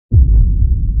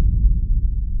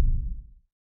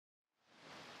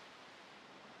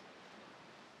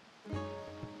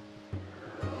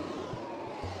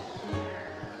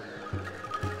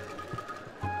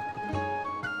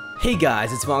Hey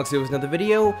guys, it's Mox here with another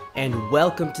video, and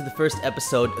welcome to the first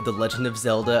episode of The Legend of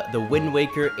Zelda, The Wind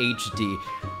Waker HD.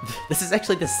 This is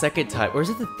actually the second time, or is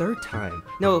it the third time?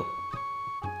 No,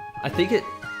 I think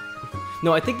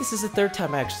this is the third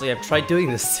time actually I've tried doing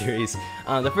this series.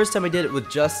 The first time I did it with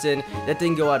Justin, that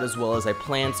didn't go out as well as I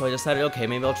planned, so I decided, okay,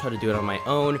 maybe I'll try to do it on my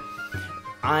own.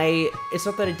 It's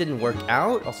not that it didn't work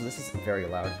out, also this is very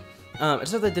loud.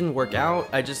 It's not that it didn't work out,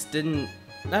 I just didn't,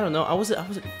 I don't know, I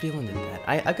wasn't feeling it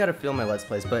that. I've got to feel my Let's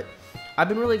Plays, but I've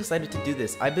been really excited to do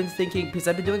this. I've been thinking, because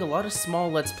I've been doing a lot of small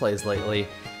Let's Plays lately,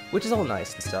 which is all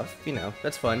nice and stuff, you know,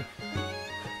 that's fun.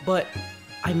 But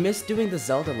I miss doing the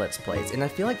Zelda Let's Plays, and I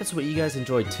feel like that's what you guys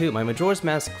enjoyed too. My Majora's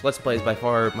Mask Let's Play is by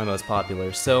far my most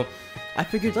popular, so I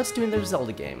figured let's do another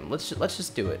Zelda game. Let's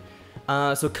just do it.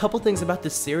 So a couple things about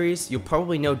this series. You'll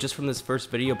probably know just from this first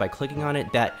video by clicking on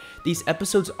it that these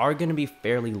episodes are going to be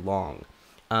fairly long.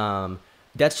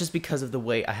 That's just because of the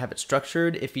way I have it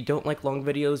structured. If you don't like long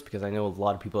videos, because I know a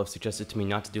lot of people have suggested to me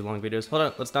not to do long videos. Hold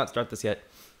on, let's not start this yet.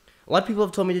 A lot of people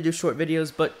have told me to do short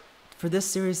videos, but for this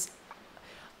series,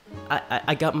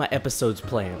 I got my episodes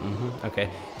planned, okay?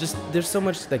 Just, there's so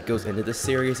much that goes into this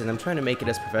series, and I'm trying to make it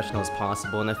as professional as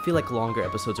possible, and I feel like longer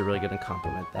episodes are really going to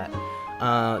complement that.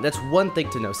 That's one thing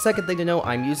to know. Second thing to know,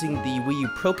 I'm using the Wii U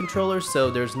Pro controller,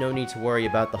 so there's no need to worry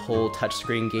about the whole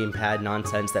touchscreen gamepad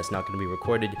nonsense that's not going to be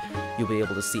recorded. You'll be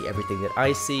able to see everything that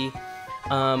I see.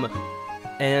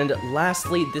 And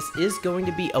lastly, this is going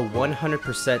to be a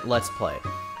 100% Let's Play.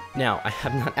 Now, I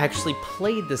have not actually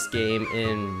played this game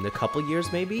in a couple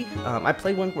years, maybe? I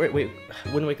played Wind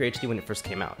Waker HD when it first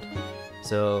came out.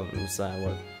 So, it was, what,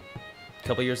 a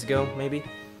couple years ago, maybe?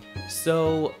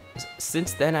 So,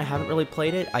 since then, I haven't really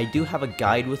played it. I do have a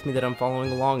guide with me that I'm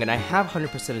following along, and I have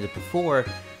 100%ed it before,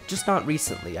 just not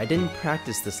recently. I didn't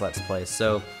practice this Let's Play,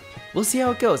 so we'll see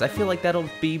how it goes. I feel like that'll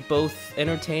be both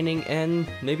entertaining and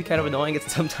maybe kind of annoying at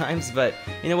sometimes, but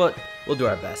you know what? We'll do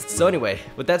our best. So anyway,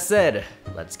 with that said,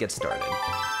 let's get started.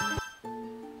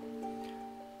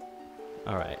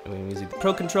 Alright, I'm gonna use the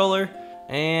Pro Controller,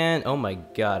 and oh my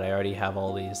god, I already have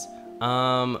all these.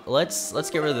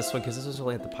 Let's get rid of this one, because this was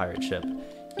only at the pirate ship.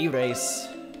 Erase.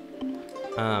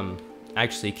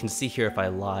 Actually, you can see here if I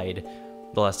lied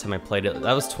the last time I played it.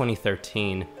 That was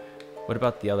 2013. What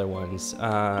about the other ones?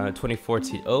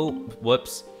 2014. Oh,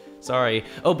 whoops. Sorry.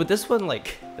 Oh, but this one I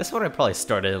probably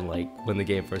started like when the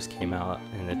game first came out,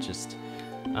 and it just,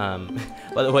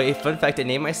 by the way, fun fact, I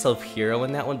named myself Hero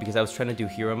in that one because I was trying to do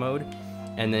hero mode,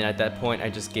 and then at that point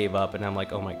I just gave up, and I'm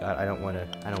like, oh my god, I don't want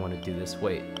to do this.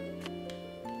 Wait.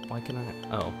 Why can't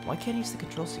I use the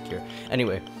control stick here?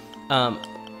 Anyway,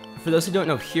 for those who don't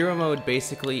know, hero mode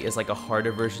basically is like a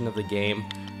harder version of the game,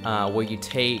 where you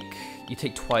take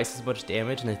twice as much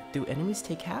damage, and do enemies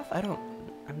take half? I don't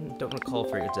recall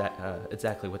for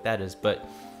exactly what that is, but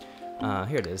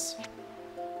here it is.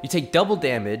 You take double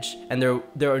damage, and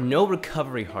there are no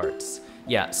recovery hearts.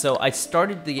 Yeah, so I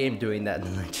started the game doing that,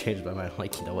 and then I changed my mind. I'm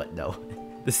like, you know what? No,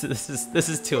 this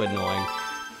is too annoying.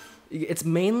 It's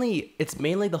mainly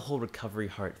the whole recovery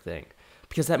heart thing,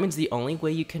 because that means the only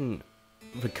way you can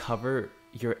recover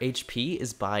your HP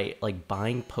is by like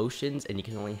buying potions, and you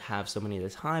can only have so many at a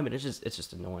time, and it's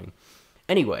just annoying.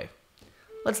 Anyway,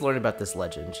 let's learn about this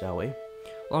legend, shall we?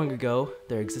 Long ago,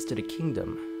 there existed a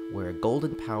kingdom where a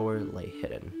golden power lay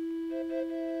hidden.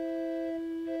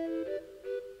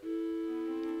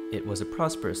 It was a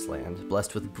prosperous land,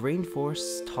 blessed with green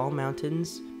forests, tall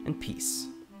mountains, and peace.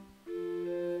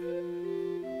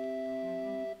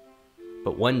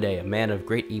 But one day, a man of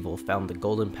great evil found the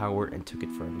golden power and took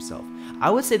it for himself. I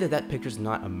would say that picture's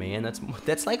not a man,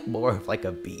 that's like more of like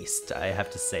a beast, I have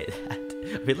to say that.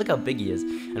 I mean, look how big he is.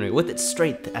 Anyway, with its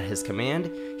strength at his command,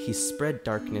 he spread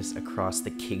darkness across the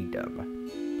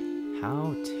kingdom.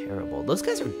 How terrible. Those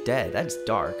guys are dead, that's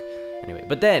dark. Anyway,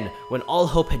 but then, when all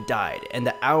hope had died, and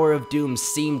the hour of doom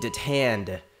seemed at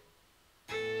hand,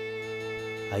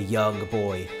 a young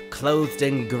boy, clothed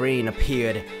in green,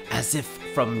 appeared as if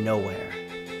from nowhere.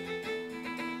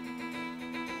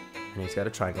 And he's got a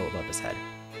triangle above his head.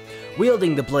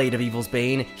 Wielding the blade of evil's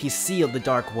bane, he sealed the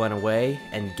dark one away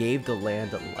and gave the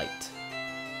land light.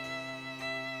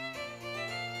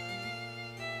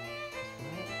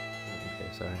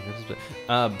 Okay,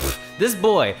 sorry. This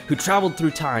boy, who traveled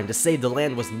through time to save the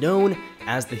land, was known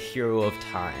as the Hero of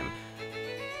Time.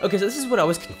 Okay, so this is what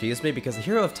always confused me, because the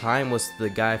Hero of Time was the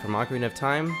guy from Ocarina of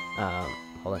Time.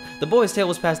 Hold on. The boy's tale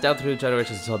was passed down through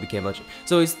generations until it became legend.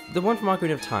 So he's the one from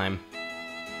Ocarina of Time.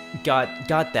 Got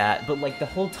that, but like the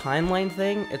whole timeline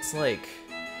thing, it's like,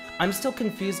 I'm still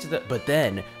confused. But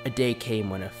then a day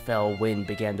came when a fell wind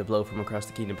began to blow from across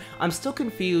the kingdom. I'm still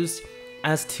confused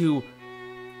as to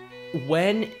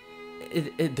when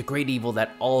the great evil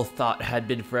that all thought had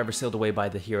been forever sealed away by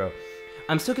the hero.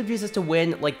 I'm still confused as to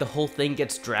when, like, the whole thing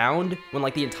gets drowned, when,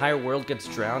 like, the entire world gets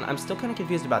drowned. I'm still kind of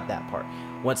confused about that part.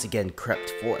 Once again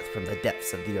crept forth from the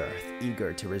depths of the earth,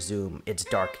 eager to resume its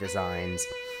dark designs.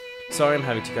 Sorry, I'm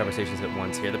having two conversations at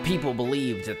once here. The people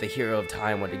believed that the hero of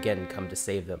time would again come to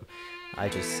save them. I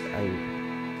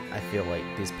feel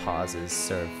like these pauses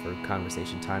serve for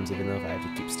conversation times, even though if I have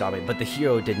to keep stopping. But the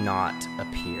hero did not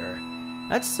appear.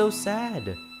 That's so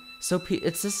sad.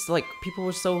 It's just like people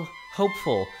were so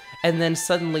hopeful, and then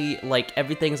suddenly, like,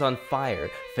 everything's on fire,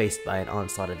 faced by an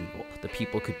onslaught of evil. The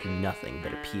people could do nothing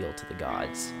but appeal to the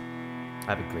gods.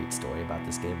 I have a great story about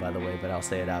this game, by the way, but I'll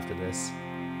say it after this.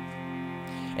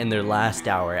 In their last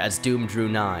hour, as doom drew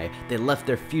nigh, they left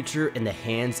their future in the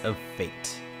hands of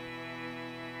fate.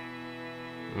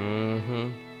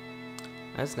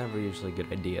 That's never usually a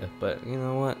good idea, but you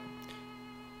know what?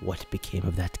 What became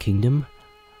of that kingdom?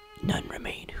 None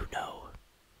remain who know.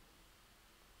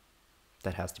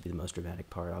 That has to be the most dramatic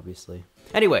part, obviously.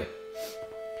 Anyway,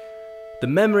 the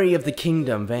memory of the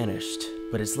kingdom vanished,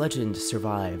 but its legend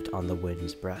survived on the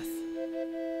wind's breath.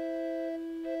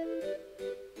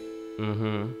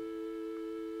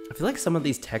 I feel like some of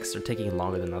these texts are taking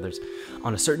longer than others.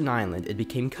 On a certain island, it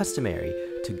became customary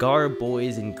to garb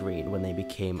boys in green when they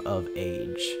became of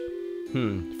age.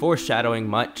 Foreshadowing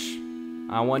much.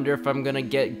 I wonder if I'm gonna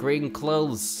get green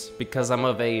clothes because I'm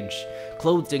of age.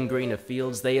 Clothed in green of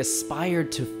fields, they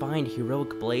aspired to find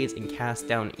heroic blades and cast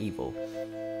down evil.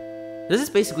 This is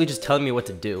basically just telling me what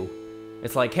to do.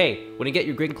 It's like, hey, when you get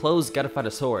your green clothes, gotta find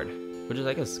a sword. Which is,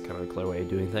 I guess, kind of a clever way of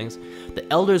doing things. The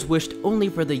elders wished only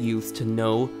for the youth to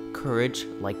know courage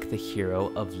like the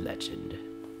hero of legend.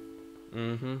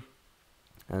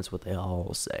 That's what they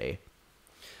all say.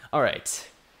 Alright.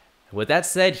 With that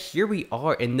said, here we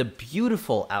are in the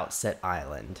beautiful Outset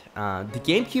Island. The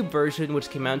GameCube version, which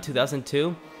came out in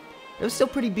 2002, it was still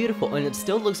pretty beautiful, and it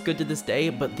still looks good to this day,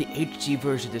 but the HD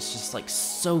version is just, like,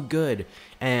 so good.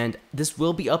 And this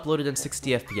will be uploaded in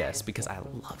 60 FPS, because I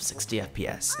love 60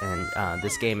 FPS, and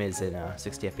this game is in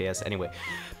 60 FPS anyway.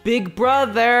 Big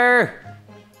brother!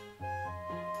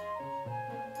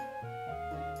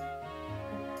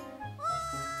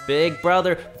 Big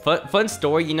brother. Fun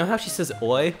story, you know how she says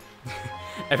oi?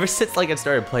 Ever since, like, I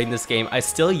started playing this game, I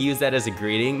still use that as a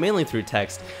greeting, mainly through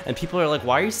text, and people are like,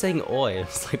 why are you saying oi?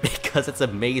 It's like, because it's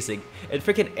amazing. And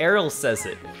freaking Errol says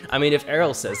it. I mean, if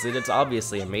Errol says it, it's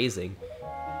obviously amazing.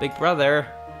 Big brother.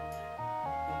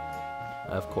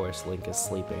 Of course, Link is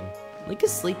sleeping. Link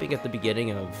is sleeping at the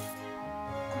beginning of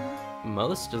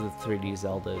most of the 3D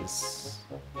Zeldas.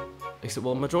 Except,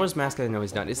 well, Majora's Mask, I know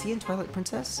he's not. Is he in Twilight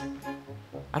Princess?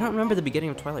 I don't remember the beginning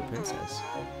of Twilight Princess.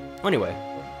 Anyway.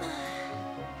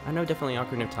 I know definitely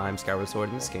Ocarina of Time, Skyward Sword,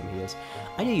 in this game he is.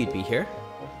 I knew you'd be here.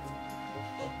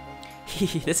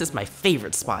 This is my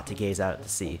favorite spot to gaze out at the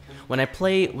sea. When I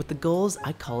play with the gulls,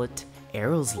 I call it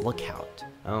Errol's Lookout.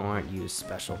 Oh, aren't you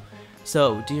special?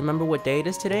 So, do you remember what day it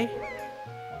is today?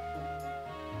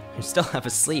 You're still half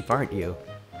asleep, aren't you?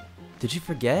 Did you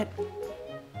forget?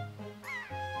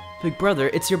 Big brother,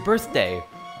 it's your birthday.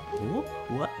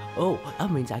 What? Oh,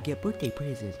 that means I get birthday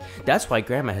presents. That's why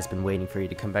Grandma has been waiting for you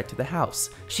to come back to the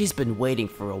house. She's been waiting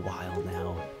for a while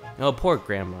now. Oh, poor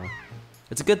Grandma.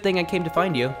 It's a good thing I came to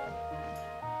find you.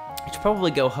 I should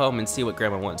probably go home and see what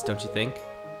Grandma wants, don't you think?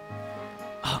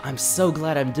 Oh, I'm so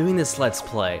glad I'm doing this Let's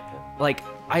Play. Like,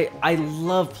 I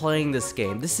love playing this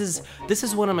game. This is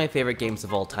one of my favorite games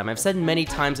of all time. I've said many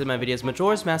times in my videos,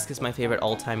 Majora's Mask is my favorite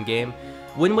all-time game.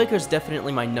 Wind Waker is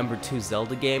definitely my #2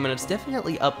 Zelda game, and it's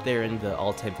definitely up there in the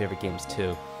all-time favorite games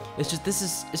too. It's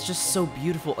just so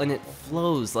beautiful, and it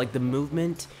flows. Like, the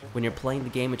movement when you're playing the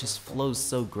game, it just flows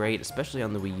so great, especially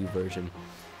on the Wii U version.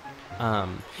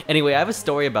 Anyway, I have a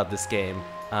story about this game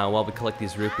while we collect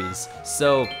these rupees.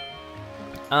 So,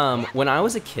 when I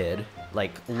was a kid,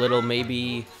 like little,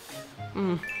 maybe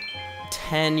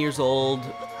 10 years old,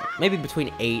 maybe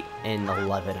between 8 and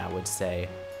 11, I would say.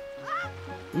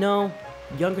 No,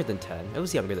 younger than 10. It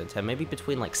was younger than 10, maybe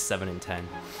between like 7 and 10.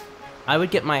 I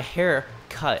would get my hair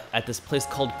cut at this place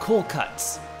called Cool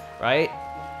Cuts, right?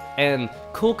 And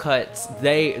Cool Cuts,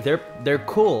 they're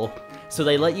cool, so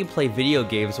they let you play video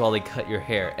games while they cut your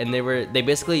hair. And they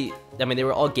basically, I mean, they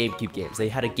were all GameCube games. They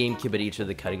had a GameCube at each of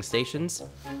the cutting stations.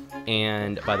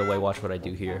 And by the way, watch what I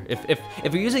do here. If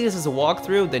you're using this as a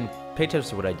walkthrough, then pay attention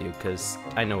to what I do, because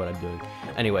I know what I'm doing.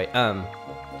 Anyway,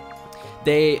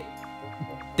 they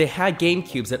had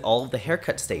GameCubes at all of the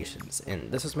haircut stations,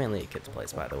 and this was mainly a kid's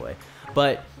place, by the way.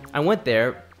 But I went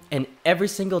there, and every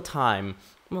single time,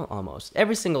 well, almost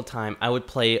every single time, I would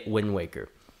play Wind Waker.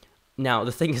 Now,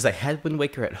 the thing is, I had Wind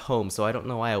Waker at home, so I don't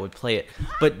know why I would play it,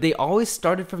 but they always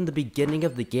started from the beginning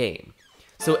of the game.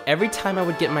 So every time I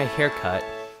would get my haircut,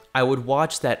 I would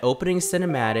watch that opening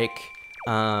cinematic,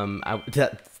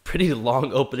 that pretty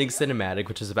long opening cinematic,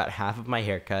 which is about half of my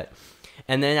haircut.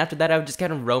 And then after that, I would just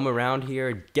kind of roam around here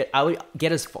and I would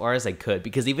get as far as I could,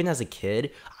 because even as a kid,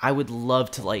 I would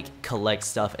love to like collect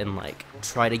stuff and like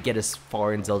try to get as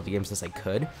far in Zelda games as I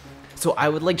could. So I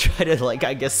would like try to like,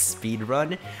 I guess, speed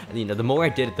run. And, you know, the more I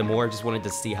did it, the more I just wanted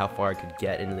to see how far I could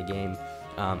get into the game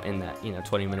in that, you know,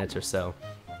 20 minutes or so.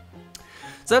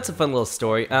 So that's a fun little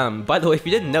story. By the way, if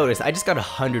you didn't notice, I just got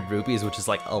 100 rupees, which is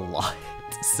like a lot.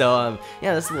 So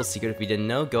yeah, that's a little secret. If you didn't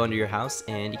know, go into your house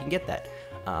and you can get that.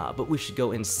 But we should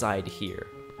go inside here.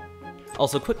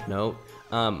 Also, quick note,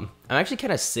 I'm actually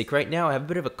kind of sick right now. I have a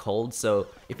bit of a cold, so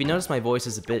if you notice my voice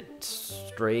is a bit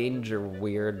strange or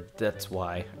weird, that's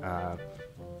why.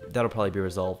 That'll probably be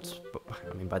resolved, but,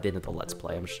 I mean, by the end of the Let's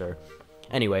Play, I'm sure.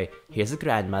 Anyway, here's a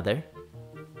grandmother.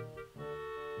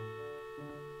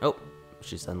 Oh,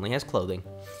 she suddenly has clothing.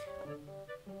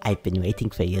 I've been waiting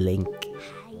for you, Link.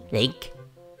 Link?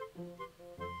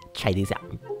 Try these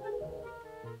out.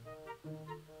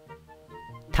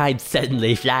 Time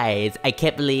suddenly flies. I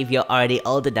can't believe you're already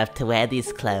old enough to wear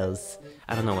these clothes.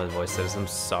 I don't know what the voice is, I'm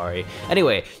sorry.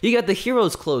 Anyway, you got the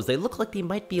hero's clothes. They look like they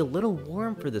might be a little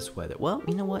warm for this weather. Well,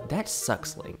 you know what? That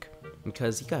sucks, Link.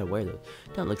 Because you gotta wear them.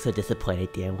 Don't look so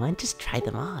disappointed, dear one. Just try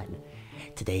them on.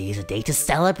 Today is a day to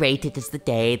celebrate. It is the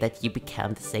day that you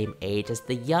become the same age as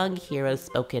the young heroes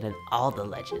spoken in all the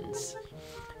legends.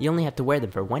 You only have to wear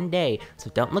them for one day, so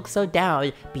don't look so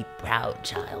down. Be proud,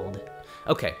 child.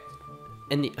 Okay.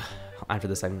 After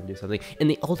this, I'm gonna do something. In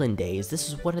the olden days, this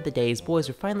was one of the days boys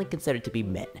were finally considered to be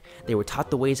men. They were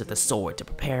taught the ways of the sword to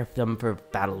prepare them for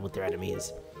battle with their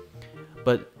enemies.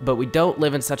 But we don't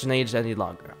live in such an age any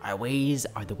longer. Our ways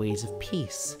are the ways of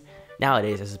peace.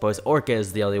 Nowadays, I suppose Orca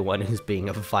is the only one who's being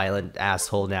a violent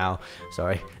asshole now.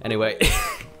 Sorry. Anyway.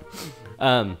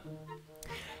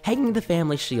 Hanging the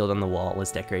family shield on the wall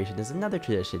as decoration is another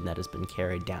tradition that has been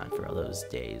carried down for all those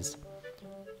days.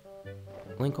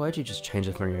 Link, why'd you just change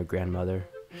it from your grandmother?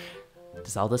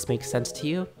 Does all this make sense to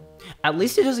you? At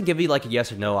least it doesn't give you like a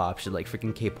yes or no option like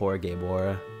freaking K-Pora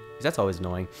Gamora. Because that's always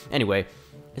annoying. Anyway,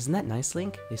 isn't that nice,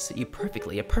 Link? They suit you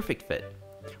perfectly, a perfect fit.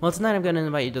 Well, tonight I'm gonna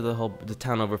invite you to the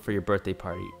town over for your birthday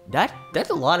party. That's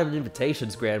a lot of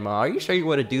invitations, Grandma. Are you sure you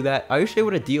want to do that? Are you sure you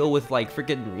want to deal with like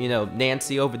freaking, you know,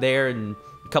 Nancy over there and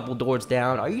a couple doors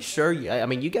down? Are you sure? I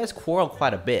mean, you guys quarrel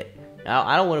quite a bit.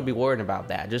 I don't want to be worried about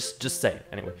that. Just say it.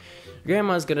 Anyway,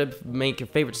 Grandma's gonna make your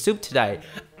favorite soup tonight.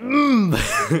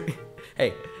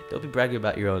 Hey, don't be bragging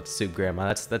about your own soup, Grandma.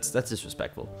 That's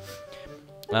disrespectful.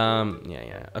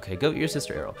 Yeah. Okay, go get your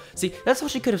sister Errol. See, that's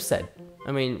what she could have said.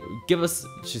 I mean,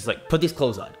 she's like, put these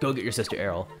clothes on. Go get your sister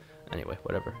Errol. Anyway,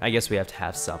 whatever. I guess we have to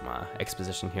have some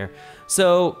exposition here.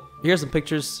 So, here's some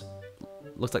pictures.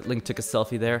 Looks like Link took a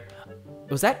selfie there.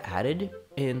 Was that added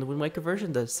in the Wind Waker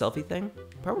version, the selfie thing?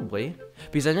 Probably.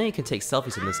 Because I know you can take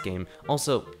selfies in this game.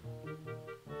 Also,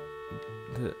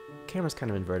 the camera's kind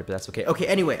of inverted, but that's okay. Okay,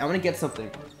 anyway, I'm gonna get something.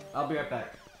 I'll be right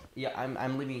back. Yeah,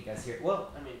 I'm leaving you guys here.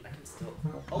 Well, I mean, I can still...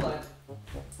 Hold on.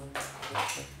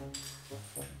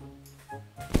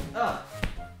 Oh.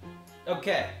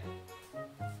 Okay.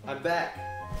 I'm back.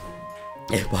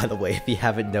 And by the way, if you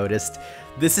haven't noticed,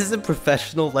 this isn't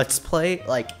professional Let's Play,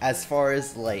 like, as far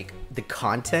as, like, the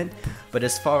content, but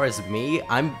as far as me,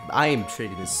 I am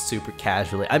treating this super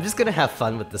casually. I'm just gonna have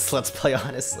fun with this Let's Play,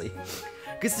 honestly.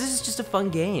 Because this is just a fun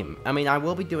game. I mean, I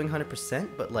will be doing 100%,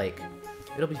 but, like,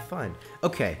 it'll be fun.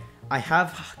 Okay, I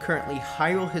have currently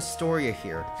Hyrule Historia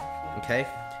here, okay?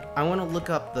 I want to look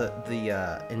up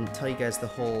and tell you guys the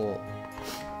whole...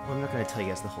 Well, I'm not going to tell you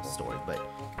guys the whole story, but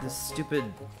this stupid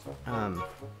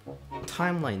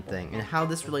timeline thing and how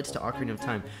this relates to Ocarina of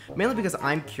Time. Mainly because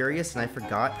I'm curious and I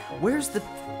forgot. Where's the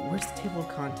table of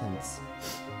contents?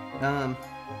 I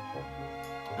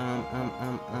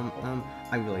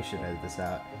really should edit this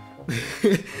out.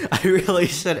 I really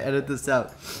should edit this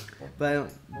out, but I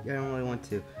don't really want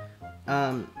to.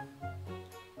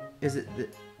 Is it?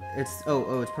 It's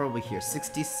probably here.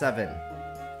 67.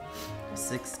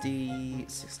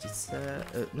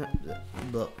 67.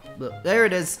 No, there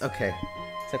it is. Okay,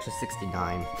 it's actually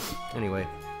 69. Anyway,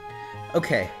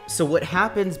 okay. So what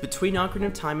happens between Ocarina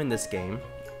of Time and this game?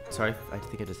 Sorry, I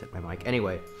think I just hit my mic.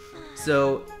 Anyway,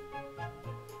 so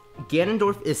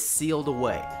Ganondorf is sealed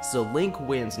away. So Link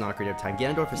wins in Ocarina of Time.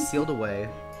 Ganondorf is sealed away,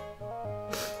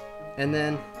 and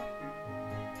then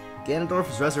Ganondorf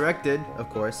is resurrected, of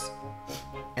course.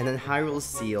 And then Hyrule is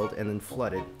sealed and then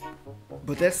flooded.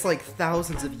 But that's like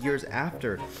thousands of years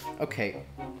after. Okay,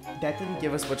 that didn't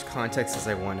give us much context as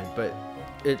I wanted, but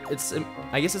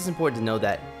I guess it's important to know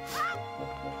that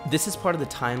this is part of the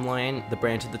timeline, the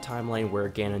branch of the timeline where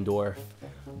Ganondorf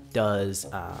does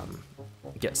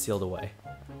get sealed away.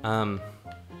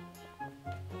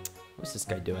 What's this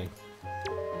guy doing?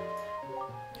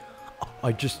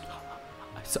 I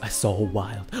saw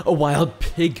a wild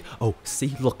pig. Oh,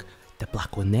 see, look, the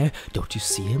black one there. Don't you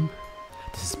see him?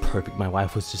 This is perfect. My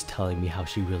wife was just telling me how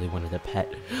she really wanted a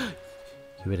pet.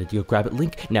 You ready to go grab it,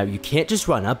 Link? Now, you can't just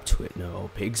run up to it. No,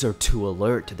 pigs are too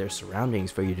alert to their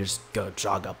surroundings for you to just go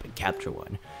jog up and capture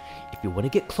one. If you want to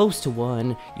get close to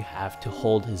one, you have to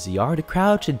hold ZR to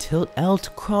crouch and tilt L to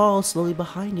crawl slowly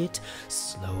behind it.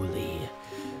 Slowly.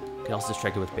 You can also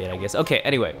distract it with bait, I guess. Okay,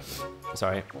 anyway.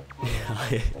 Sorry.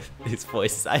 These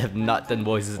voices. I have not done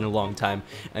voices in a long time,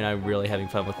 and I'm really having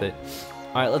fun with it.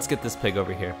 Alright, let's get this pig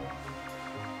over here.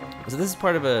 So this is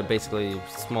part of a basically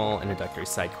small introductory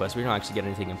side quest. We don't actually get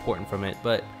anything important from it,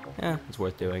 but it's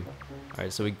worth doing.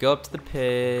 Alright, so we go up to the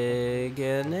pig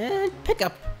and then pick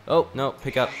up. Oh, no,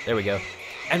 pick up. There we go.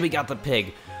 And we got the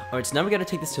pig. Alright, so now we gotta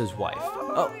take this to his wife.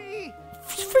 Oh,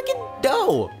 freaking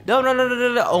no!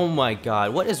 No. Oh my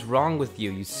god, what is wrong with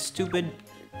you, you stupid...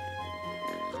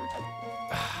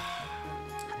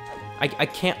 I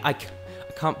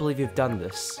can't believe you've done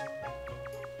this.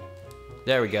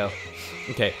 There we go.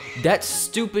 Okay, that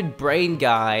stupid brain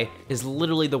guy is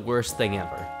literally the worst thing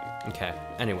ever. Okay,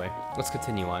 anyway, let's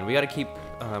continue on. We gotta keep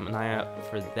an eye out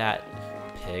for that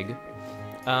pig.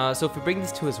 So if we bring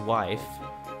this to his wife,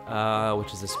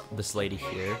 which is this lady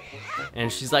here,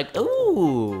 and she's like,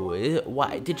 "Ooh,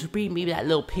 why did you bring me that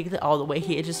little pig all the way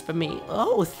here just for me?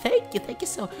 Oh, thank you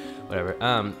so."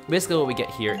 Whatever. Basically, what we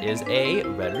get here is a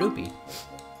red rupee,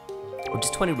 which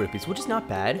is 20 rupees, which is not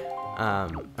bad. I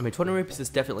mean, 20 rupees is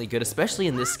definitely good, especially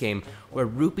in this game where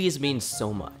rupees mean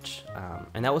so much.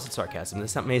 And that wasn't sarcasm.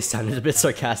 This may have sounded a bit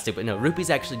sarcastic, but no,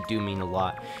 rupees actually do mean a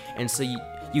lot. And so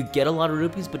you get a lot of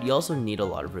rupees, but you also need a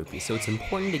lot of rupees. So it's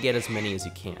important to get as many as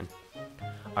you can.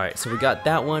 Alright, so we got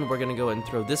that one. We're gonna go ahead and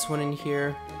throw this one in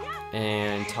here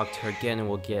and talk to her again, and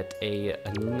we'll get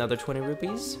another 20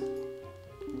 rupees.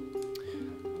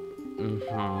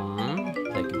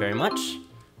 Thank you very much.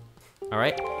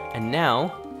 Alright, and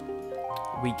now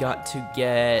we got to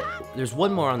get, there's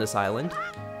one more on this island.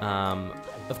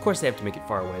 Of course they have to make it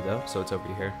far away though, so it's over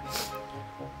here.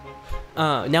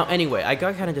 Now anyway, I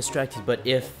got kind of distracted, but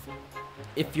if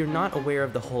you're not aware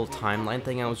of the whole timeline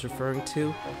thing I was referring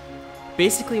to,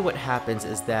 basically what happens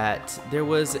is that there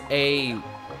was a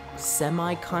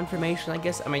semi-confirmation, I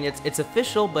guess. I mean, it's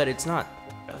official, but it's not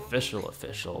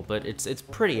official, but it's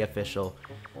pretty official.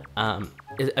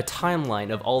 A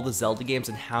timeline of all the Zelda games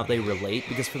and how they relate,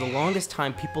 because for the longest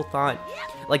time people thought,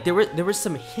 like, there were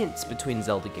some hints between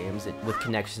Zelda games with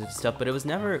connections and stuff, but it was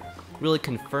never really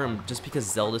confirmed just because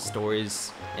Zelda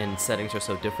stories and settings are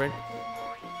so different.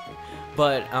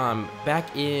 But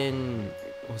back in,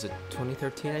 what was it,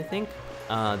 2013 I think,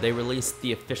 they released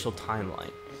the official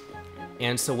timeline.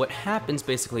 And so what happens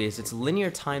basically is it's a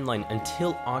linear timeline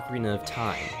until Ocarina of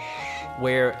Time,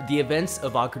 where the events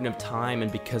of Ocarina of Time,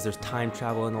 and because there's time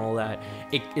travel and all that,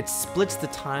 it splits the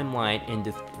timeline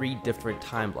into 3 different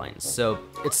timelines. So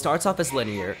it starts off as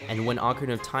linear, and when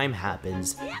Ocarina of Time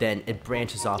happens, then it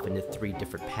branches off into 3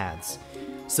 different paths.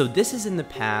 So this is in the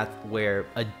path where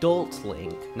adult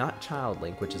Link, not child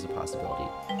Link, which is a possibility,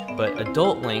 but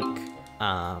adult Link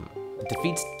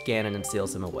defeats Ganon and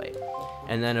seals him away.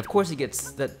 And then of course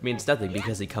that means nothing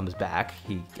because he comes back,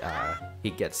 he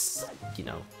gets, you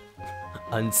know,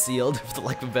 unsealed, for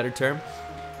lack of a better term,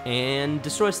 and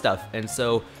destroys stuff. And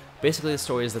so basically the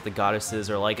story is that the goddesses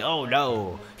are like, oh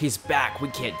no, he's back, we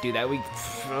can't do that, we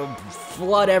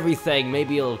flood everything,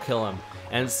 maybe it'll kill him.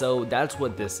 And so that's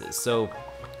what this is. So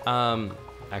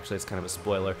actually it's kind of a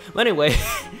spoiler, but anyway,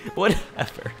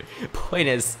 whatever. Point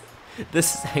is,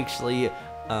 this is actually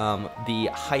the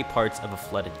high parts of a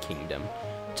flooded kingdom,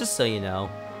 just so you know.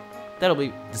 That'll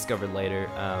be discovered later.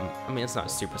 I mean, it's not a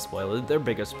super spoiler. There are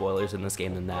bigger spoilers in this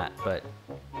game than that, but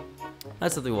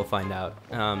that's something we'll find out.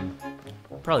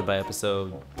 Probably by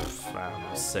episode, I don't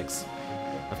know, 6.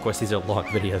 Of course, these are long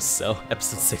videos, so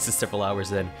episode 6 is several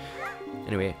hours in.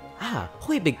 Anyway,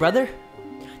 hoy, big brother.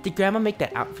 Did Grandma make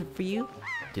that outfit for you?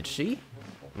 Did she?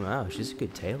 Wow, she's a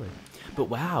good tailor. But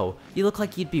wow, you look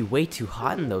like you'd be way too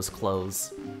hot in those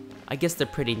clothes. I guess they're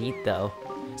pretty neat, though.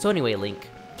 So anyway, Link,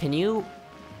 can you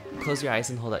close your eyes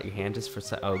and hold out your hand just for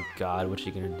oh god, what's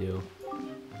she gonna do?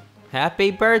 Happy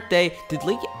birthday! Did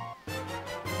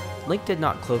Link did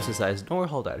not close his eyes nor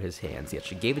hold out his hands, yet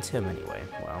she gave it to him anyway.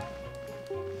 Wow.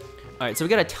 Alright, so we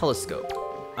got a telescope.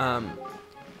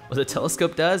 what the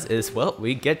telescope does is, well,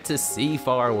 we get to see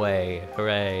far away.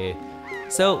 Hooray.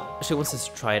 So she wants us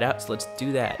to try it out, so let's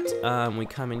do that. We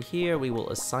come in here, we will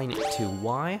assign it to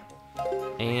Y,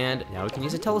 and now we can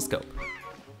use a telescope.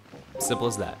 Simple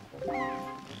as that.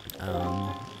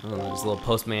 Oh, there's a little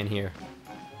postman here.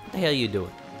 What the hell are you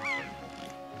doing?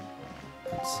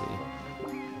 Let's see.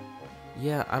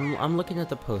 Yeah, I'm looking at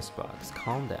the post box.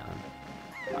 Calm down.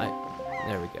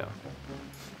 There we go.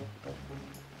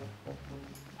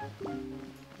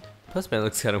 Postman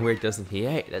looks kind of weird, doesn't he?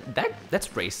 Hey, that's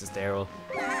racist, Daryl.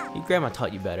 Your grandma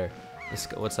taught you better.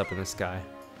 What's up in the sky?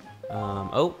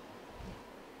 Oh.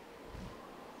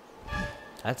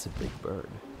 That's a big bird.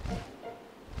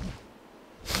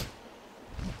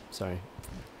 Sorry.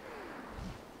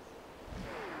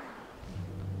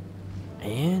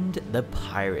 And the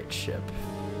pirate ship.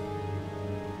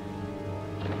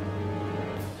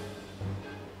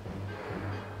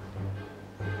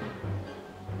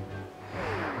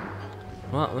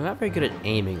 Well, they're not very good at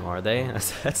aiming, are they?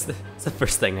 That's the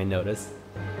first thing I noticed.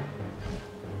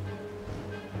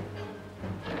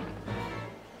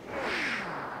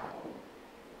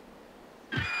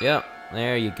 Yep,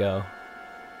 there you go.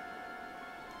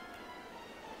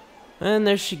 And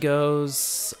there she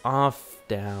goes, off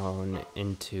down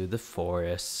into the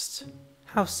forest.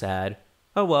 How sad.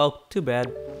 Oh well, too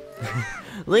bad.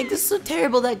 Link, this is so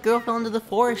terrible. That girl fell into the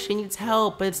forest. She needs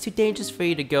help, but it's too dangerous for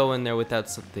you to go in there without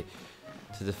something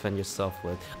to defend yourself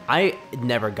with. I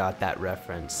never got that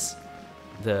reference.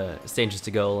 It's dangerous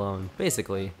to go alone.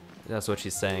 Basically, that's what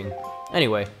she's saying.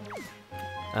 Anyway,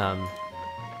 for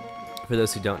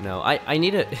those who don't know, I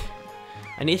need to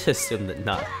assume that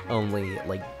not only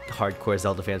like hardcore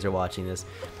Zelda fans are watching this.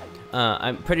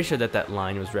 I'm pretty sure that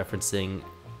line was referencing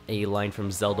a line from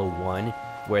Zelda 1,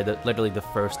 where literally the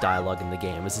first dialogue in the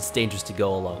game is, "It's dangerous to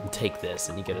go alone, take this,"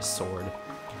 and you get a sword.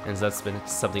 And so that's been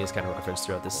something that's kind of referenced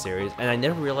throughout this series, and I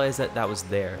never realized that was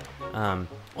there. Oh,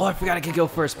 I forgot I could go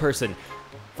first person.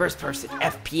 First person,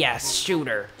 FPS,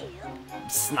 shooter,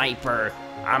 sniper,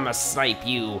 I'ma snipe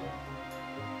you.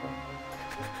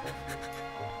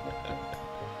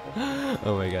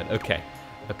 Oh my god,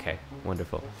 okay,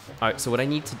 wonderful. Alright, so what I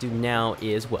need to do now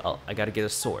is, well, I gotta get a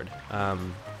sword.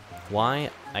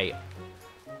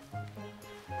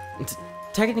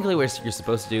 Technically what you're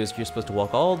supposed to do is you're supposed to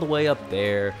walk all the way up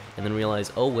there and then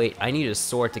realize, oh wait, I need a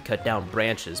sword to cut down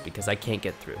branches because I can't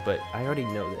get through, but I already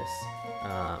know this.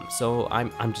 So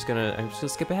I'm just gonna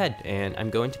skip ahead, and I'm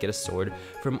going to get a sword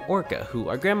from Orca, who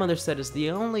our grandmother said is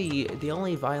the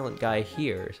only violent guy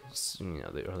here. You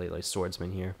know, the early like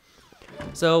swordsman here.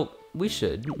 So we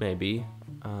should maybe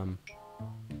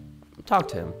talk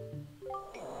to him.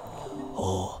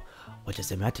 Oh, what is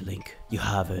the matter, Link? You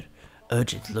have an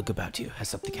urgent look about you. Has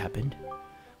something happened?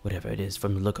 Whatever it is,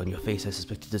 from the look on your face, I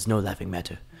suspect it is no laughing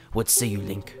matter. What say you,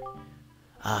 Link?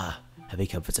 Ah, have you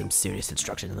come for some serious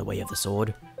instruction in the way of the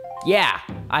sword? Yeah,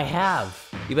 I have.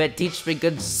 You better teach me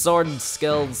good sword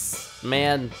skills,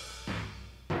 man.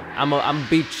 I'm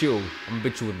beat you. I'm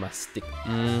beat you with my stick.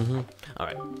 All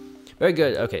right, very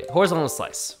good. Okay, horizontal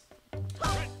slice.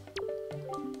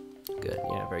 Good,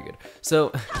 yeah, very good.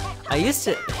 So, I used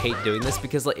to hate doing this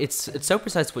because like it's so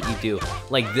precise what you do.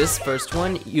 Like this first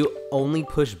one, you only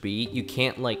push B. You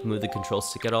can't like move the control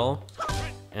stick at all.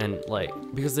 And like,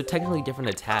 because they're technically different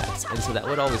attacks, and so that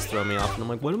would always throw me off, and I'm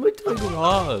like, what am I doing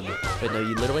wrong? But no,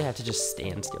 you literally have to just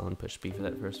stand still and push B for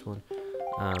that first one.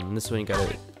 This one you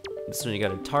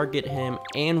gotta target him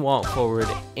and walk forward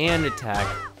and attack.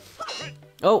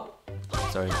 Oh,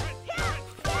 sorry.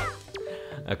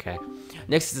 Okay.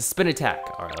 Next is a spin attack.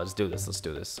 All right, let's do this.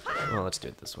 Well, let's do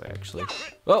it this way, actually.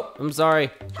 Oh, I'm sorry.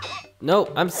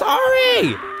 No, I'm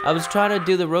sorry! I was trying to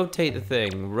do the rotate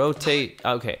thing. Rotate,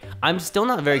 okay. I'm still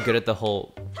not very good at the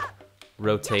whole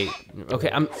rotate.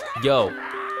 Okay, yo,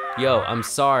 I'm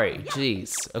sorry,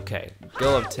 jeez. Okay,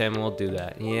 go up, Tim, we'll do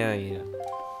that. Yeah.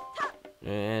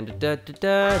 And da.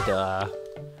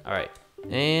 All right,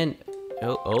 and,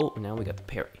 oh, now we got the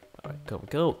parry. All right,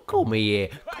 go me,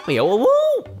 woo!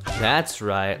 That's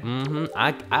right,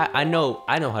 I know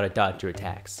how to dodge your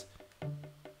attacks.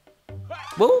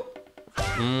 Woo!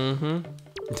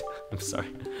 I'm sorry.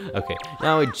 Okay,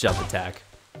 now we jump attack.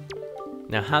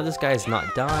 Now how this guy is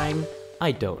not dying,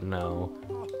 I don't know.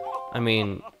 I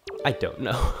mean, I don't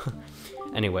know.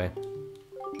 Anyway,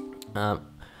 I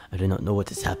do not know what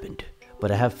has happened,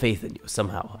 but I have faith in you.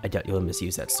 Somehow, I doubt you'll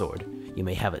misuse that sword. You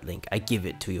may have it, Link. I give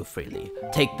it to you freely.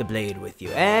 Take the blade with you.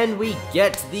 And we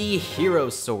get the hero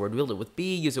sword. Wield it with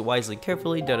B, use it wisely,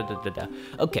 carefully, da-da-da-da-da.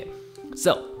 Okay,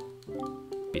 so,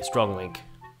 be strong, Link.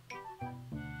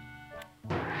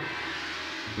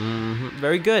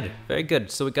 Very good, very good.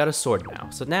 So we got a sword now.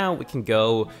 So now we can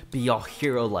go be all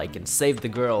hero-like and save the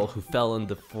girl who fell in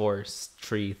the forest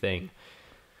tree thing.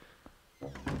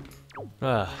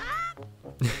 I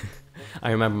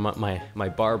remember my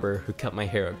barber who cut my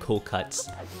hair at Cool Cuts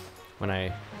when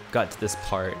I got to this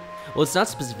part. Well, it's not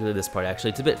specifically this part,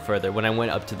 actually. It's a bit further. When I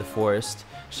went up to the forest,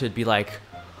 she'd be like,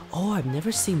 oh, I've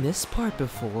never seen this part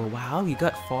before. Wow, you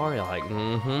got far. You're like,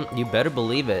 you better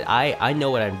believe it. I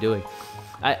know what I'm doing.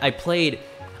 I played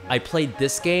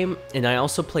this game, and I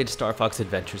also played Star Fox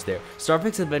Adventures there. Star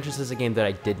Fox Adventures is a game that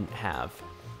I didn't have.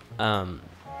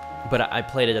 But I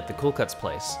played it at the Cool Cuts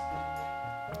place.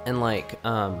 And like,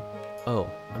 oh,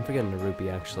 I'm forgetting the rupee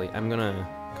actually. I'm gonna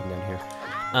come down here.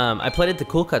 I played it at the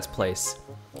Cool Cuts place,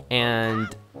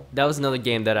 and that was another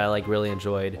game that I like really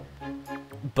enjoyed.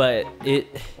 But if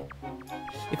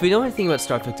you know anything about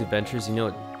Star Fox Adventures, you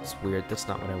know it's weird. That's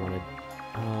not what I wanted.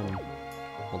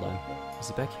 Hold on. Is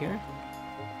it back here?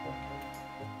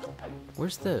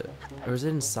 Where's the, or is it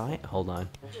inside? Hold on.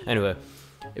 Anyway,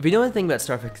 if you know anything about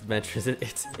Star Fox Adventures,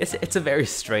 it's a very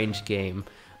strange game.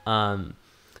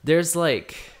 There's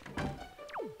like,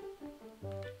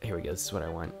 here we go. This is what I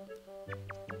want.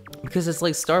 Because it's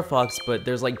like Star Fox, but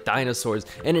there's like dinosaurs,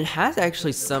 and it has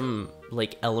actually some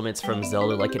like elements from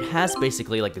Zelda. Like it has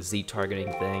basically like a Z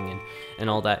targeting thing and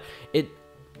all that.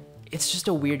 It's just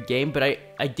a weird game, but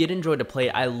I did enjoy to play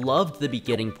it. I loved the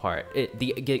beginning part.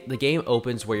 The game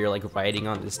opens where you're like riding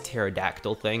on this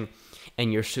pterodactyl thing,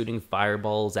 and you're shooting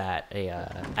fireballs at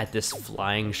this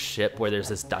flying ship where there's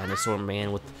this dinosaur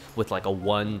man with like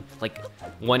one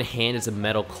hand is a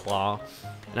metal claw,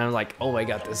 and I'm like, oh my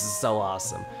god, this is so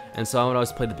awesome. And so I would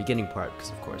always play the beginning part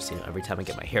because of course, you know, every time I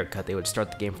get my hair cut, they would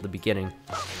start the game from the beginning.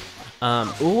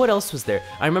 What else was there?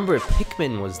 I remember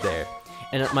Pikmin was there.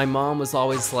 And my mom was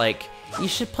always like, you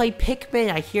should play Pikmin,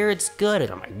 I hear it's good.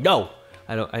 And I'm like, no,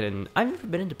 I've never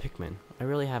been into Pikmin. I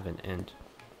really haven't. And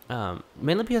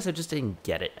mainly because I just didn't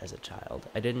get it as a child.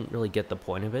 I didn't really get the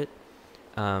point of it.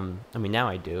 I mean, now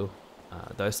I do.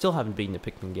 Though I still haven't beaten the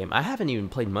Pikmin game. I haven't even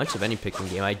played much of any Pikmin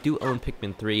game. I do own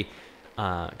Pikmin 3,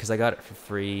 because I got it for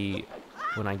free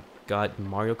when I got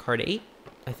Mario Kart 8,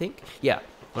 I think. Yeah,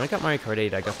 when I got Mario Kart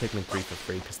 8, I got Pikmin 3 for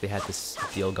free because they had this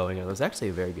deal going, and it was actually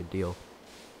a very good deal.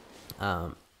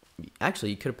 Actually,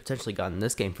 you could have potentially gotten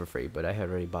this game for free, but I had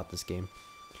already bought this game.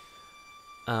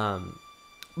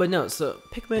 But no, so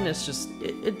Pikmin is just,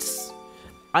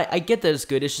 I get that it's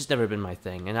good, it's just never been my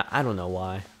thing, and I don't know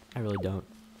why. I really don't.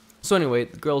 So anyway,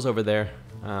 the girl's over there,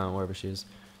 wherever she is.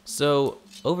 So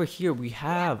over here we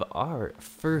have our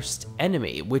first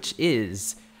enemy, which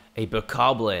is a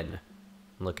bokoblin.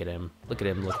 Look at him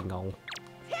looking all,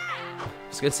 I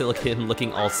was gonna say look at him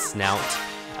looking all snout.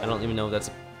 I don't even know if that's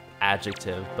an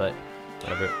adjective, but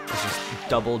whatever. Let's just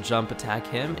double jump attack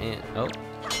him, and oh,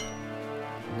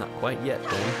 not quite yet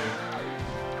then.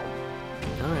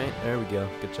 Alright, there we go,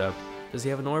 good job. Does he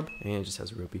have an orb? And he just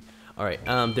has a rupee. Alright,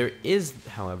 there is,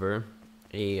 however,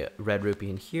 a red rupee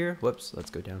in here. Whoops, let's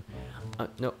go down.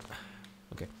 No,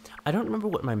 okay. I don't remember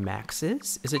what my max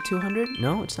is. Is it 200?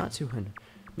 No, it's not 200.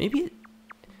 Maybe,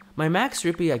 my max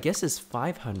rupee, I guess, is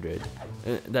 500.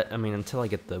 I mean, until I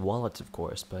get the wallets, of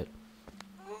course, but...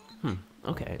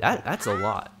 okay, that's a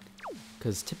lot.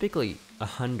 Because typically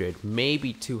 100,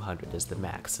 maybe 200 is the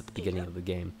max at the beginning of the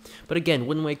game. But again,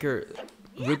 Wind Waker,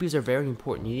 rupees are very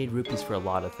important. You need rupees for a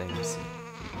lot of things.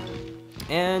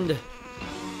 And,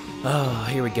 oh,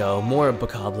 here we go, more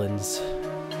bokoblins.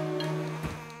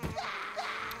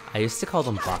 I used to call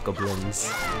them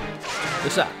bokoblins,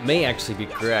 which may actually be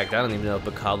correct. I don't even know if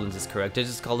bokoblins is correct. I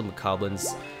just call them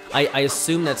bokoblins. I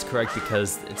assume that's correct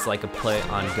because it's like a play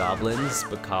on goblins,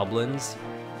 bokoblins.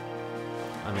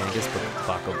 I mean, I guess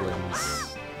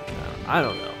bokoblins. I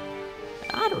don't know.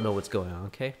 I don't know what's going on,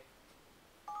 okay?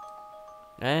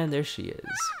 And there she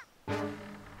is.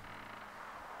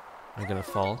 I'm gonna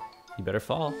fall. You better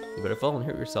fall. You better fall and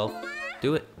hurt yourself.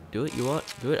 Do it. Do it. You want?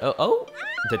 Do it. Oh, oh!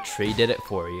 The tree did it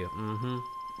for you.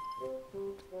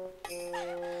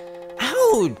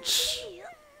 Ouch!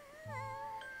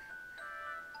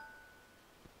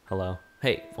 Hello.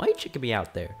 Hey, why are you checking me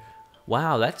out there?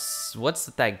 Wow, what's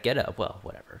that get up? Well,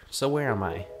 whatever. So where am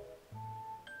I?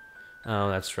 Oh,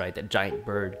 that's right. That giant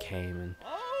bird came and...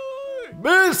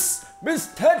 Miss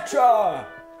Tetra!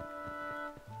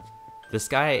 This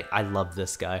guy, I love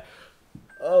this guy.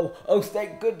 Oh,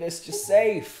 thank goodness, you're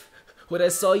safe. When I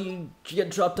saw you get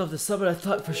dropped off the summit, I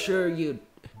thought for sure you'd...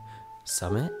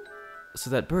 Summit? So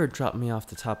that bird dropped me off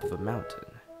the top of a mountain.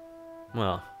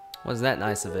 Well, wasn't that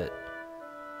nice of it?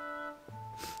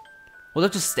 Well,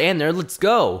 let's just stand there. Let's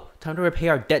go. Time to repay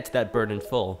our debt to that bird in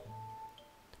full.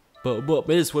 But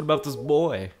miss, what about this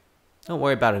boy? Don't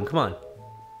worry about him, come on.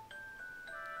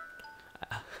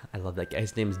 I love that guy.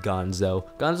 His name's Gonzo.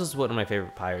 Gonzo's one of my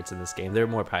favorite pirates in this game. There are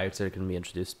more pirates that are going to be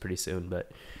introduced pretty soon,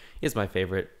 but he's my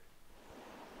favorite.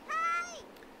 Hi.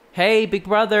 Hey, big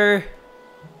brother!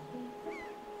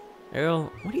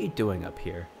 Ariel, what are you doing up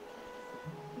here?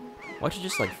 Why'd you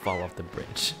just like fall off the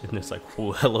bridge? And it's like,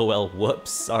 LOL, whoops,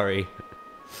 sorry.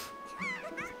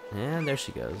 And there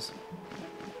she goes.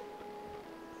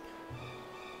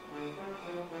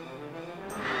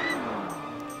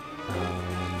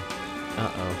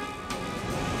 Uh-oh.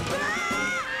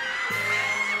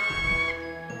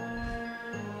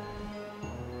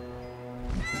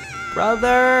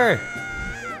 Brother!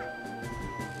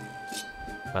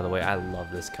 By the way, I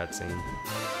love this cutscene.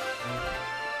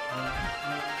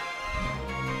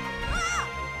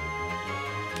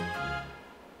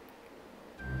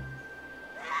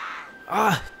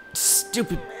 Ah,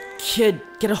 stupid kid.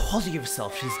 Get a hold of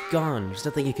yourself. She's gone. There's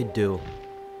nothing you could do.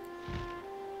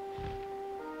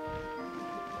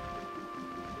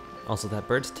 Also, that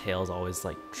bird's tails always,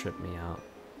 like, trip me out.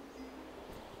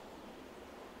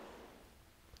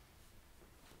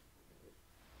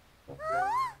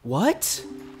 What?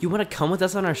 You want to come with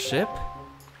us on our ship?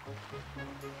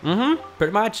 Mm-hmm,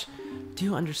 pretty much. Do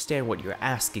you understand what you're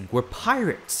asking? We're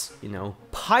pirates, you know,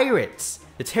 pirates!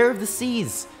 The terror of the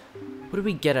seas! What do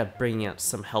we get at bringing out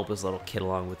some helpless little kid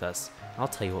along with us? I'll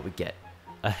tell you what we get.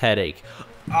 A headache.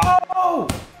 Oh!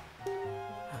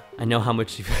 I know how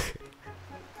much you...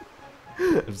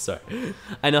 I'm sorry.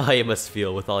 I know how you must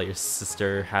feel with all your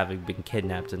sister having been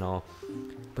kidnapped and all.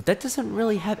 But that doesn't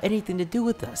really have anything to do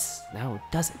with us. Now,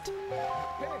 does it?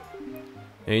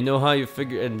 And you know how you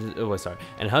figure...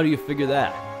 And how do you figure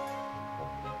that?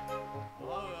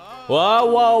 Whoa,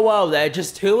 whoa, whoa. That's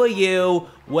just two of you.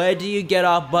 Where do you get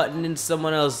off buttoning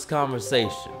someone else's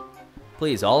conversation?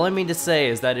 Please, all I mean to say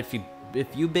is that if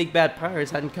you big bad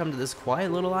pirates hadn't come to this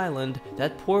quiet little island,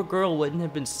 that poor girl wouldn't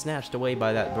have been snatched away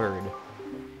by that bird.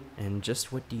 And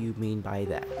just what do you mean by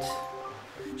that?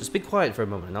 Just be quiet for a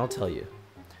moment and I'll tell you.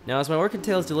 Now, as my work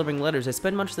entails delivering letters, I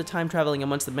spend much of the time traveling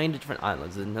amongst the many different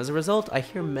islands, and as a result, I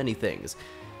hear many things.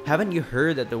 Haven't you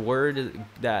heard that the word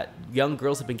that young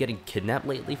girls have been getting kidnapped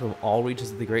lately from all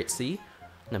regions of the Great Sea?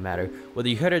 No matter, whether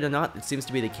you heard it or not, it seems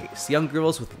to be the case. Young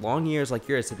girls with long ears like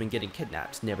yours have been getting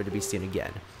kidnapped, never to be seen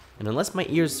again. And unless my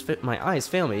eyes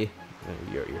fail me,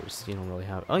 your ears, you don't really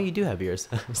have, oh, you do have ears.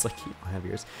 I was like, you don't have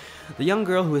ears. The young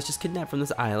girl who was just kidnapped from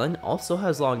this island also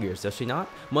has long ears, does she not?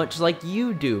 Much like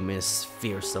you do, Miss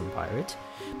Fearsome Pirate.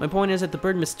 My point is that the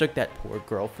bird mistook that poor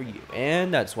girl for you,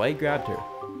 and that's why he grabbed her.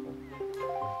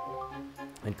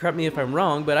 And correct me if I'm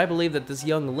wrong, but I believe that this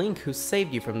young Link who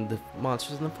saved you from the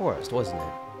monsters in the forest, wasn't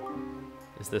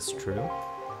it? Is this true?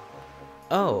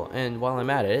 Oh, and while I'm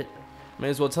at it, may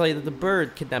as well tell you that the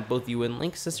bird kidnapped both you and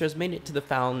Link's sister has made it to the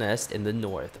Foul Nest in the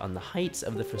north, on the heights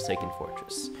of the Forsaken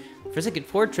Fortress. The Forsaken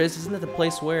Fortress, isn't that the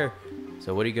place where...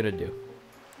 So what are you gonna do?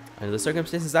 Under the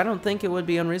circumstances, I don't think it would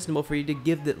be unreasonable for you to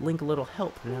give that Link a little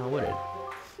help, now would it?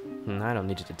 I don't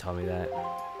need you to tell me that.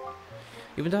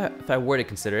 Even if I were to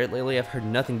consider it, lately I've heard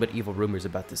nothing but evil rumors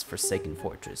about this Forsaken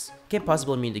Fortress. You can't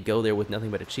possibly mean to go there with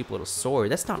nothing but a cheap little sword.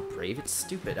 That's not brave, it's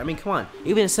stupid. I mean, come on.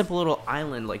 Even a simple little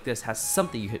island like this has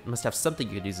something must have something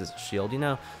you could use as a shield, you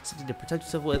know? Something to protect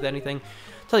yourself with, anything.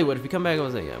 Tell you what, if you come back, I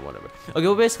was like, yeah, whatever. Okay,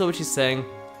 well, basically what she's saying,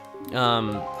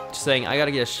 she's saying, I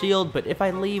gotta get a shield, but if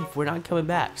I leave, we're not coming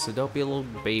back, so don't be a little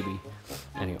baby.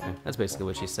 Anyway, that's basically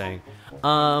what she's saying.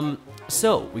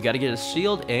 So, we gotta get a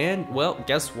shield, and, well,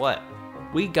 guess what?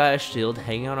 We got a shield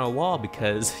hanging on our wall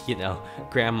because, you know,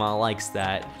 Grandma likes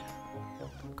that.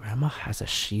 Grandma has a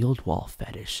shield wall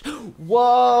fetish.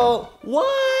 Whoa!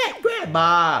 What?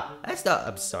 Grandma! That's not...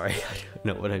 I'm sorry. I don't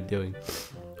know what I'm doing.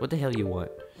 What the hell you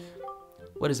want?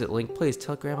 What is it, Link? Please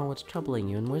tell Grandma what's troubling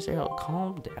you and where's Ariel?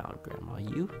 Calm down, Grandma.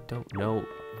 You don't know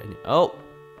any... Oh!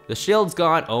 The shield's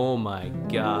gone! Oh my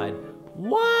god.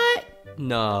 What?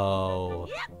 No.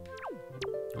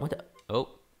 What the... Oh.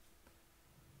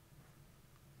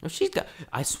 No, she's got...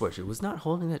 I swear, she was not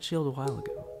holding that shield a while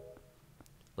ago.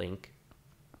 Link.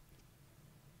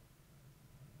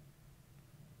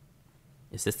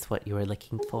 Is this what you were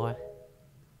looking for?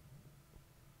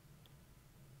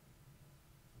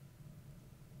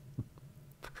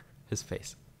 His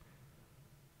face.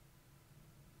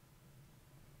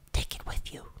 Take it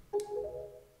with you.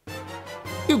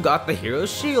 You got the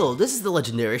hero's shield. This is the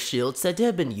legendary shield said to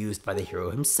have been used by the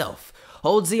hero himself.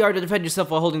 Hold ZR to defend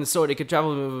yourself while holding the sword. It can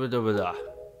travel.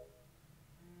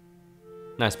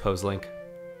 Nice pose, Link.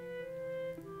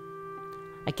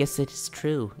 I guess it is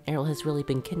true. Ariel has really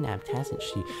been kidnapped, hasn't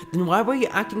she? Then why were you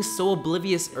acting so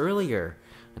oblivious earlier?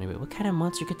 Anyway, what kind of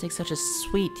monster could take such a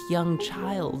sweet young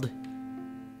child?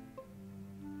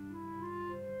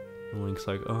 Link's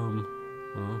like, well,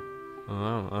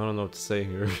 I don't know what to say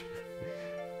here.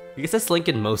 I guess that's Link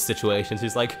in most situations.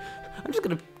 He's like, I'm just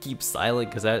gonna keep silent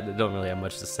because I don't really have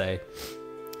much to say.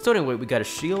 So anyway, we got a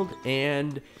shield,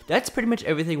 and that's pretty much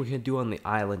everything we can do on the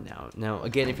island now. Now,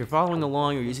 again, if you're following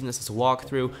along or using this as a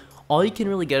walkthrough, all you can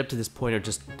really get up to this point are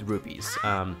just the rupees.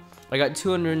 I got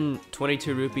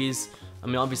 222 rupees. I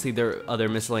mean, obviously there are other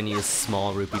miscellaneous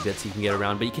small rupee bits you can get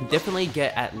around, but you can definitely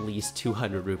get at least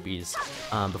 200 rupees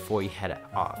before you head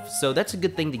off. So that's a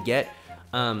good thing to get,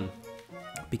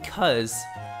 because,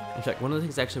 in fact, one of the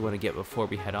things I actually want to get before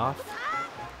we head off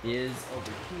is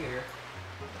over here.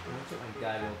 I'm gonna get my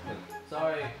guy real quick.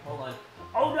 Sorry, hold on.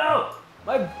 Oh no!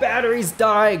 My battery's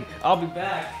dying! I'll be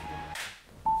back.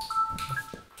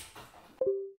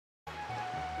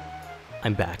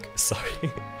 I'm back,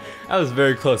 sorry. I was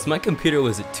very close. My computer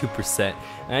was at 2%,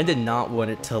 and I did not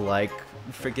want it to like,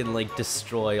 freaking like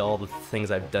destroy all the things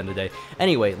I've done today.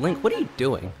 Anyway, Link, what are you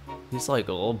doing? He's like,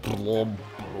 oh, blah,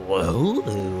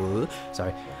 blah.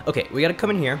 Sorry. Okay, we gotta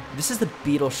come in here. This is the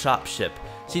Beetle shop ship.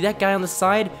 See that guy on the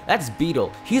side? That's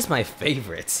Beetle. He's my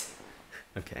favorite.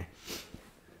 Okay.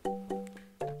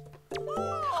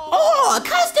 Oh, a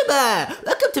customer!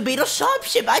 Welcome to Beetle shop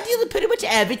ship. I deal with pretty much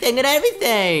everything and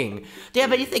everything. Do you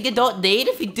have anything you don't need?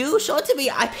 If you do, show it to me.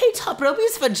 I pay top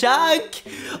rupees for junk.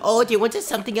 Oh, do you want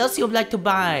something else you would like to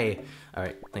buy? All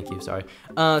right, thank you, sorry.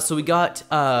 So we got,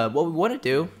 what we want to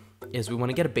do is we want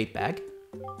to get a bait bag.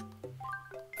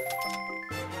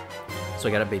 So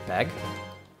I got a bait bag.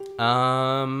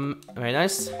 Very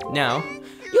nice. Now,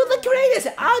 you're the greatest.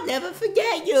 I'll never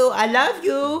forget you. I love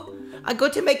you. I'm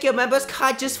going to make your members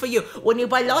card just for you. When you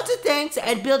buy lots of things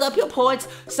and build up your points,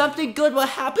 something good will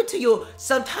happen to you.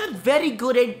 Sometimes very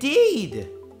good indeed.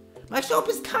 My shop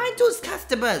is kind to its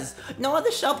customers. No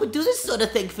other shop would do this sort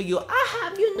of thing for you. I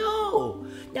have you know.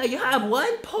 Now you have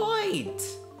 1 point.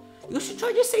 You should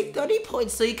try to save 30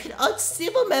 points so you can earn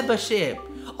silver membership.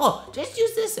 Oh, just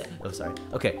use this. Oh, sorry.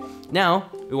 Okay, now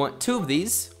we want 2 of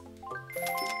these.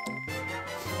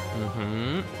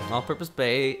 All-purpose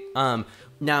bait.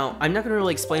 Now I'm not gonna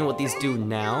really explain what these do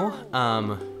now.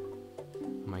 Oh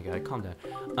my god, calm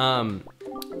down.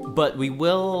 But we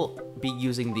will be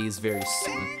using these very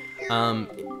soon.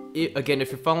 Again,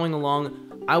 if you're following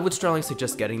along, I would strongly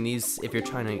suggest getting these if you're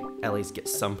trying to at least get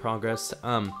some progress.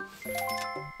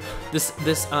 This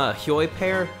Hyoi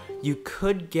pair, you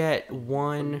could get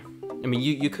one. I mean,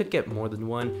 you could get more than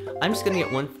one. I'm just gonna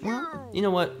get one. Well, you know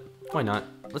what? Why not?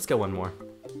 Let's get one more.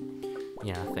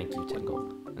 Yeah, thank you,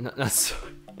 Tingle. That's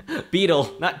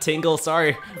Beetle, not Tingle.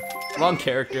 Sorry, wrong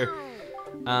character.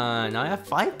 Now I have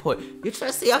 5 points. You try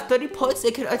to see off 30 points,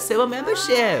 they can earn silver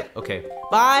membership. Okay,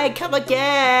 bye. Come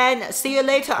again. See you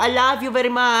later. I love you very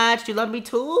much. You love me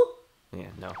too? Yeah,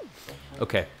 no.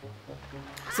 Okay.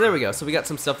 So there we go. So we got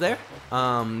some stuff there.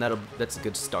 That's a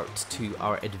good start to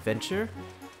our adventure.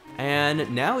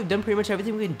 And now we've done pretty much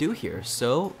everything we can do here.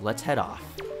 So let's head off.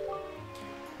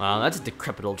 Wow, that's a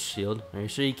decrepit old shield. Are you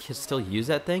sure you can still use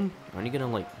that thing? Aren't you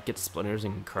gonna like get splinters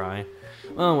and cry?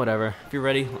 Well, whatever. If you're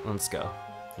ready, let's go.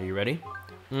 Are you ready?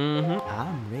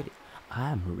 I'm ready.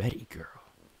 I'm ready, girl.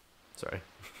 Sorry.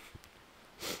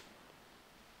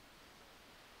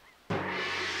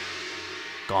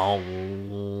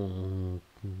 Gone.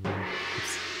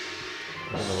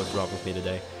 I don't know what's wrong with me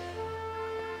today.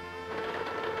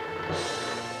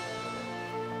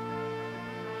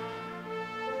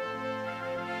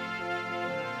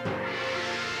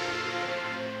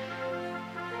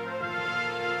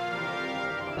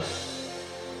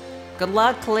 Good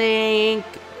luck, Link!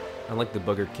 I like the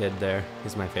booger kid there.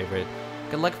 He's my favorite.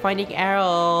 Good luck finding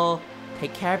Arrow.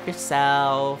 Take care of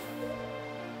yourself.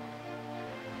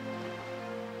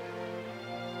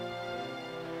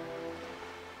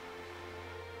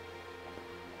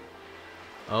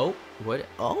 Oh, what?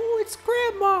 Oh, it's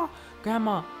Grandma!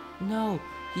 Grandma, no,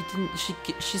 you didn't.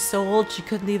 She's so old she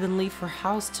couldn't even leave her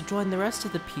house to join the rest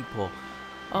of the people.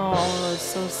 Oh, it's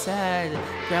so sad.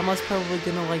 Grandma's probably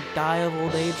gonna like die of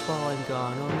old age while I'm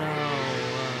gone. Oh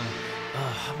no.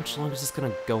 How much longer is this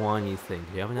gonna go on, you think?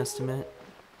 Do you have an estimate?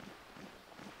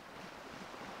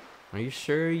 Are you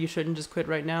sure you shouldn't just quit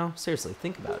right now? Seriously,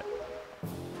 think about it.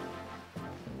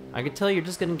 I can tell you're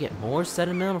just gonna get more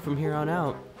sentimental from here on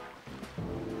out.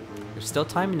 There's still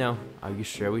time, you know. Are you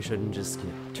sure we shouldn't just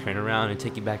turn around and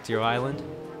take you back to your island?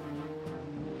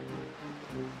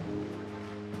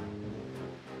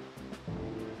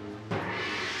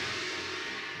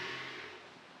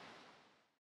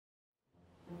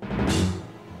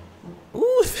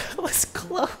 Ooh, that was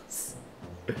close.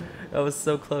 That was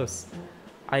so close.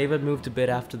 I even moved a bit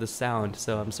after the sound,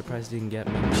 so I'm surprised you didn't get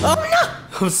me. Oh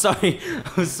no! I'm sorry.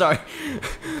 I'm sorry.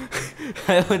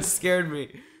 That one scared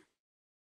me.